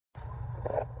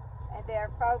there,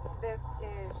 folks. This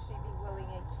is She Be Willing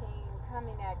 18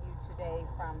 coming at you today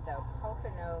from the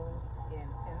Pokonos in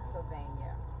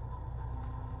Pennsylvania.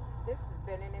 This has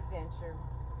been an adventure.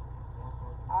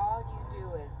 All you do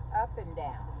is up and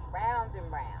down, round and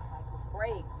round,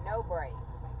 break, no break,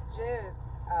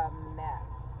 just a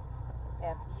mess.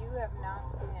 If you have not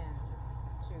been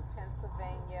to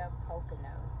Pennsylvania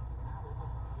Poconos,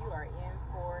 you are in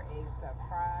for a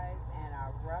surprise and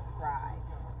a rough ride,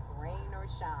 rain or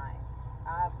shine.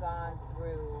 I've gone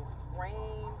through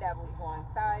rain that was going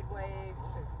sideways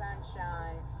to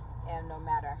sunshine, and no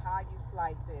matter how you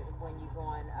slice it, when you're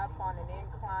going up on an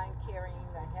incline carrying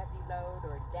a heavy load,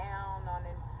 or down on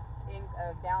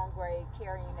a downgrade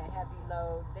carrying a heavy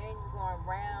load, then you're going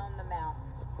round the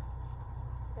mountain.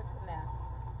 It's a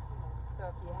mess. So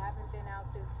if you haven't been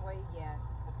out this way yet,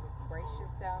 brace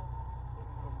yourself.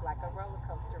 It's like a roller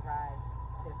coaster ride.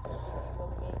 This is She Be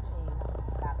Willing 18.